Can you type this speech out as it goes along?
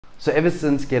So ever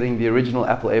since getting the original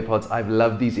Apple AirPods, I've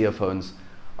loved these earphones.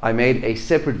 I made a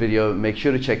separate video, make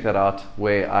sure to check that out,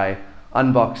 where I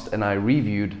unboxed and I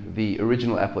reviewed the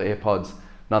original Apple AirPods.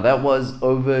 Now that was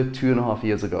over 2.5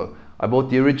 years ago. I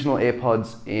bought the original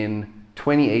AirPods in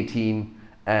 2018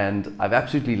 and I've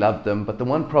absolutely loved them, but the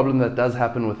one problem that does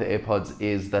happen with the AirPods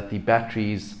is that the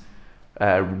batteries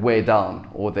wear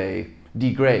down or they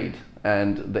degrade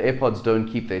and the AirPods don't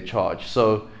keep their charge.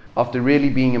 So after really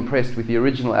being impressed with the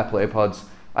original Apple AirPods,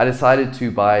 I decided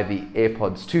to buy the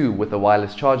AirPods 2 with a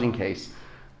wireless charging case.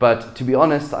 But to be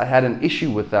honest, I had an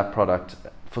issue with that product.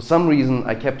 For some reason,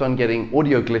 I kept on getting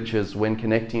audio glitches when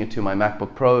connecting it to my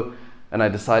MacBook Pro, and I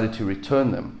decided to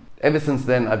return them. Ever since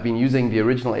then, I've been using the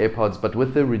original AirPods, but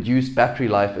with the reduced battery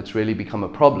life, it's really become a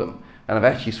problem. And I've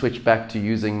actually switched back to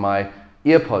using my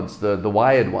EarPods, the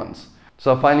wired ones.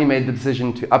 So I finally made the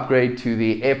decision to upgrade to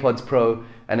the AirPods Pro,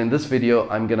 and in this video,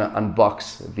 I'm gonna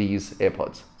unbox these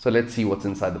AirPods. So let's see what's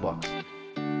inside the box.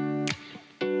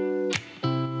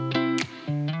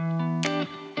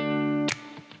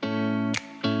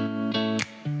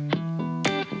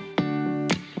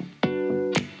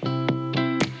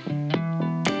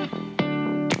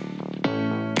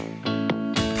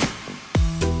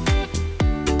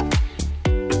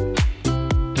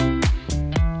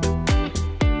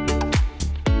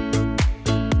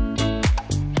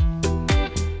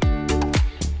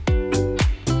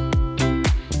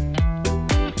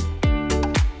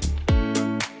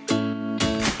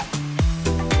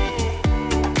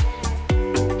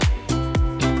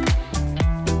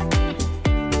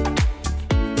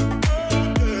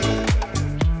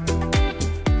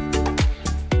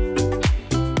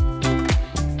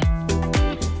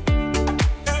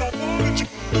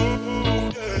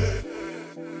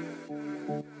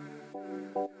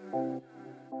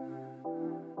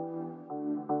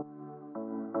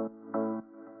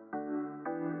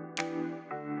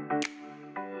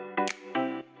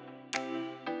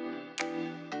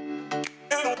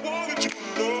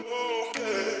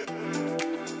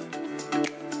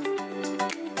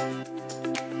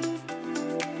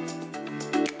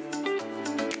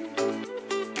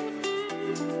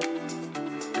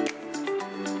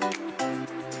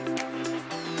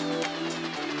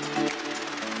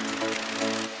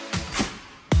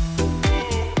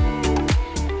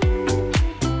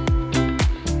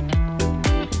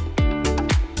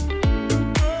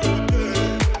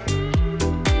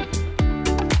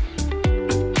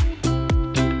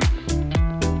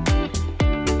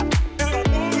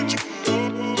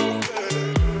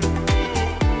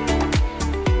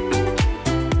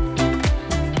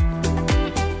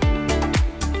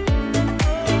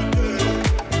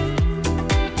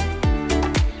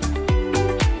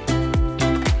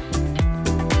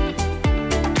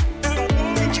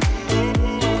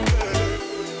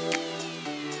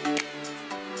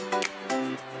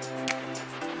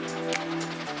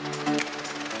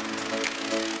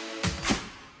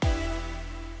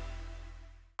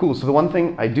 Cool, so the one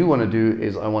thing I do want to do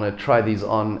is I want to try these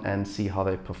on and see how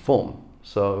they perform.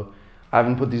 So I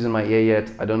haven't put these in my ear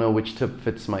yet. I don't know which tip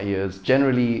fits my ears.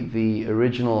 Generally, the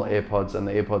original AirPods and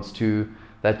the AirPods 2,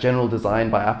 that general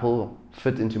design by Apple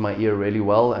fit into my ear really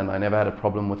well, and I never had a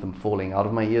problem with them falling out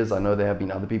of my ears. I know there have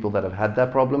been other people that have had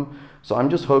that problem. So I'm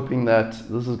just hoping that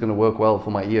this is going to work well for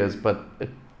my ears, but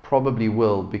it probably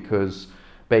will, because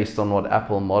based on what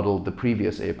Apple modeled the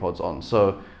previous AirPods on.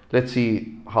 So let's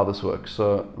see how this works.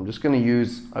 So I'm just going to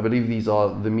use, I believe these are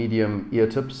the medium ear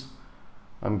tips.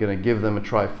 I'm going to give them a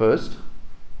try first.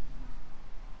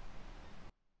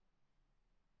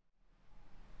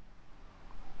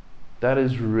 That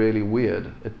is really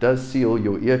weird. It does seal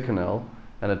your ear canal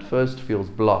and at first feels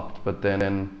blocked, but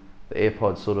then the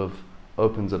AirPod sort of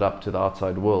opens it up to the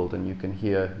outside world and you can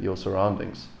hear your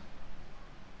surroundings.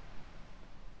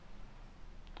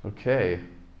 Okay.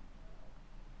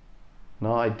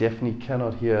 Now I definitely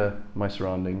cannot hear my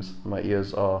surroundings. My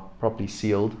ears are properly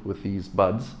sealed with these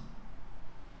buds,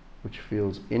 which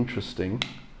feels interesting.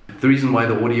 The reason why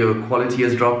the audio quality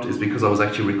has dropped is because I was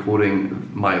actually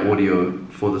recording my audio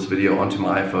for this video onto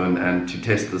my iPhone, and to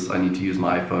test this I need to use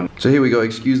my iPhone. So here we go,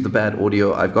 excuse the bad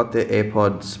audio. I've got the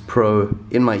AirPods Pro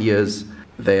in my ears.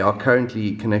 They are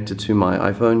currently connected to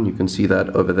my iPhone. You can see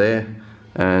that over there.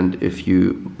 And if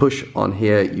you push on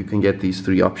here, you can get these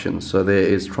three options. So there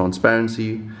is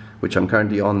transparency, which I'm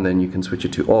currently on, then you can switch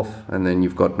it to off, and then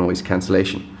you've got noise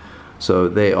cancellation. So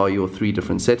there are your three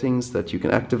different settings that you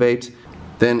can activate.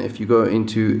 Then if you go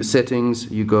into settings,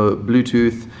 you go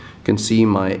Bluetooth. You can see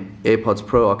my AirPods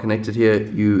Pro are connected here.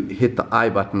 You hit the I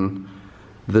button.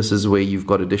 This is where you've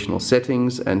got additional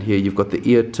settings, and here you've got the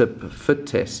ear tip fit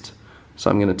test. So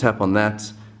I'm going to tap on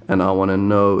that, and I want to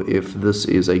know if this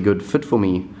is a good fit for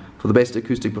me. For the best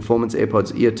acoustic performance,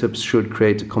 AirPods ear tips should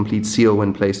create a complete seal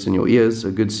when placed in your ears.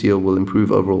 A good seal will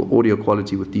improve overall audio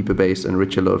quality with deeper bass and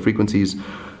richer lower frequencies.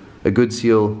 A good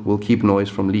seal will keep noise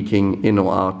from leaking in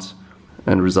or out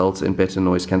and results in better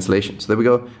noise cancellation. So there we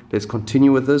go. Let's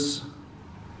continue with this.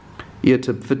 Ear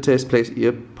tip fit test. Place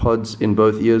earpods in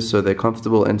both ears so they're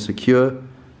comfortable and secure.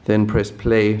 Then press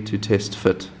play to test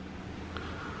fit.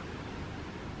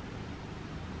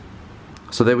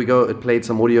 So there we go. It played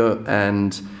some audio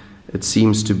and it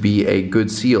seems to be a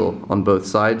good seal on both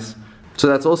sides. So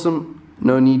that's awesome.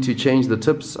 No need to change the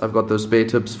tips. I've got those spare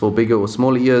tips for bigger or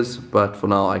smaller ears, but for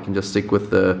now I can just stick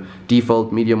with the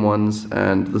default medium ones,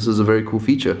 and this is a very cool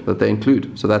feature that they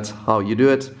include. So that's how you do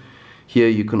it. Here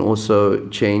you can also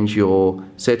change your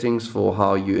settings for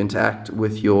how you interact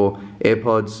with your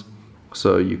AirPods.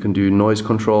 So you can do noise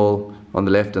control on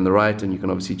the left and the right, and you can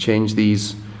obviously change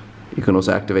these. You can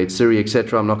also activate Siri,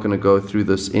 etc. I'm not going to go through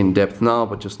this in depth now,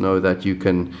 but just know that you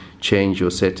can change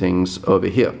your settings over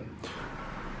here.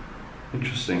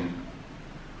 Interesting.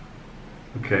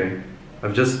 Okay,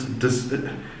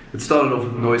 it started off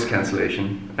with noise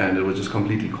cancellation and it was just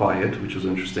completely quiet, which was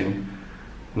interesting.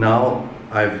 Now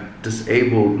I've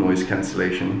disabled noise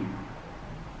cancellation,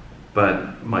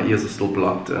 but my ears are still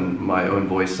blocked and my own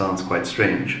voice sounds quite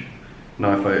strange.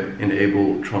 Now if I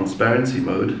enable transparency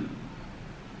mode,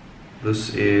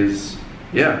 this is,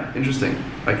 yeah, interesting.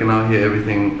 I can now hear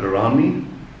everything around me.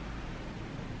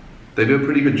 They do a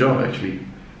pretty good job actually.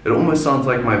 It almost sounds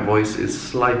like my voice is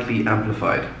slightly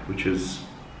amplified, which is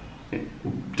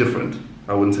different.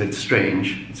 I wouldn't say it's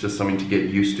strange, it's just something to get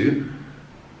used to.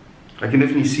 I can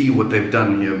definitely see what they've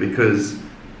done here, because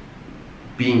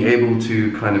being able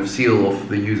to kind of seal off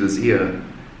the user's ear,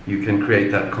 you can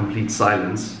create that complete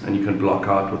silence and you can block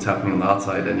out what's happening on the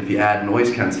outside. And if you add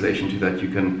noise cancellation to that, you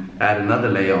can add another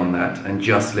layer on that and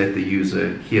just let the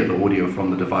user hear the audio from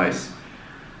the device.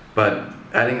 But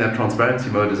adding that transparency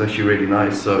mode is actually really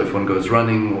nice. So if one goes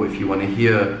running, or if you want to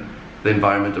hear the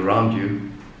environment around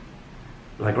you,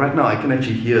 like right now I can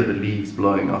actually hear the leaves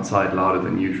blowing outside louder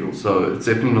than usual. So it's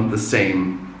definitely not the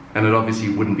same, and it obviously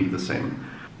wouldn't be the same.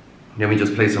 Let me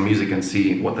just play some music and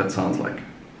see what that sounds like.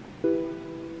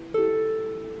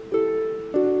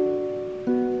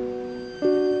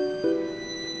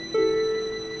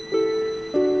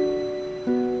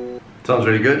 Sounds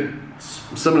really good.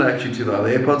 Similar actually to the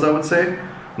other AirPods, I would say.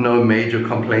 No major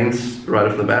complaints right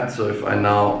off the bat. So if I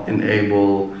now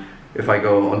enable, if I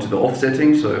go onto the off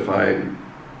setting, so if I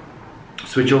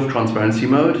switch off transparency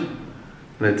mode,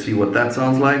 let's see what that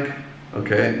sounds like.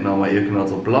 Okay, now my ear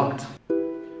canals are blocked.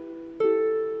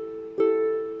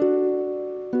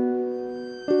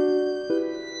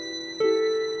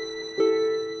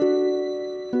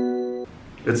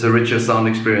 It's a richer sound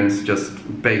experience just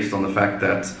based on the fact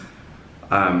that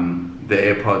the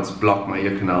AirPods block my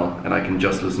ear canal and I can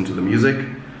just listen to the music.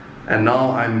 And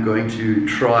now I'm going to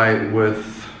try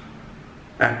with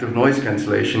active noise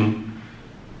cancellation.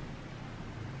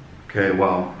 Okay,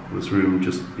 wow, this room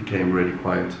just became really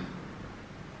quiet.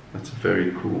 That's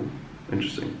very cool,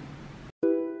 interesting.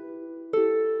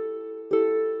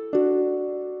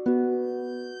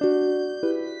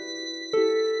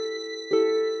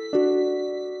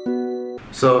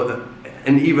 So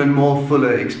an even more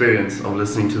fuller experience of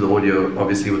listening to the audio,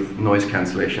 obviously with noise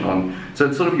cancellation on. So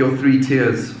it's sort of your three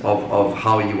tiers of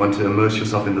how you want to immerse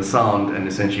yourself in the sound and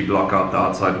essentially block out the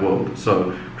outside world.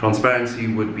 So transparency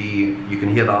would be, you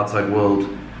can hear the outside world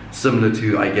similar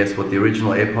to, I guess, what the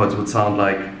original AirPods would sound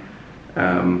like.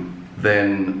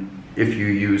 Then if you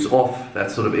use off,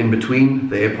 that's sort of in between.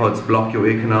 The AirPods block your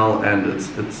ear canal and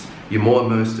you're more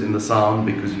immersed in the sound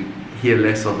because you hear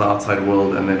less of the outside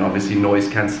world. And then obviously noise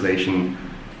cancellation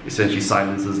essentially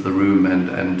silences the room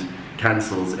and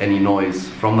cancels any noise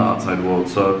from the outside world.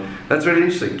 So that's really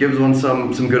interesting. Gives one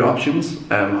some good options.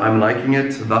 I'm liking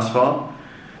it thus far.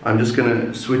 I'm just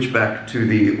gonna switch back to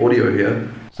the audio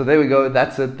here. So there we go,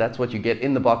 that's it. That's what you get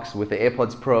in the box with the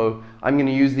AirPods Pro. I'm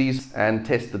gonna use these and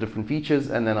test the different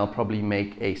features, and then I'll probably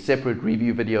make a separate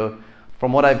review video.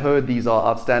 From what I've heard, these are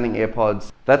outstanding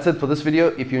AirPods. That's it for this video.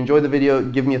 If you enjoyed the video,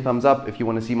 give me a thumbs up. If you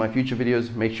want to see my future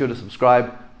videos, make sure to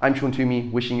subscribe. I'm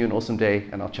Twomey, wishing you an awesome day,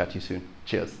 and I'll chat to you soon.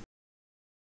 Cheers.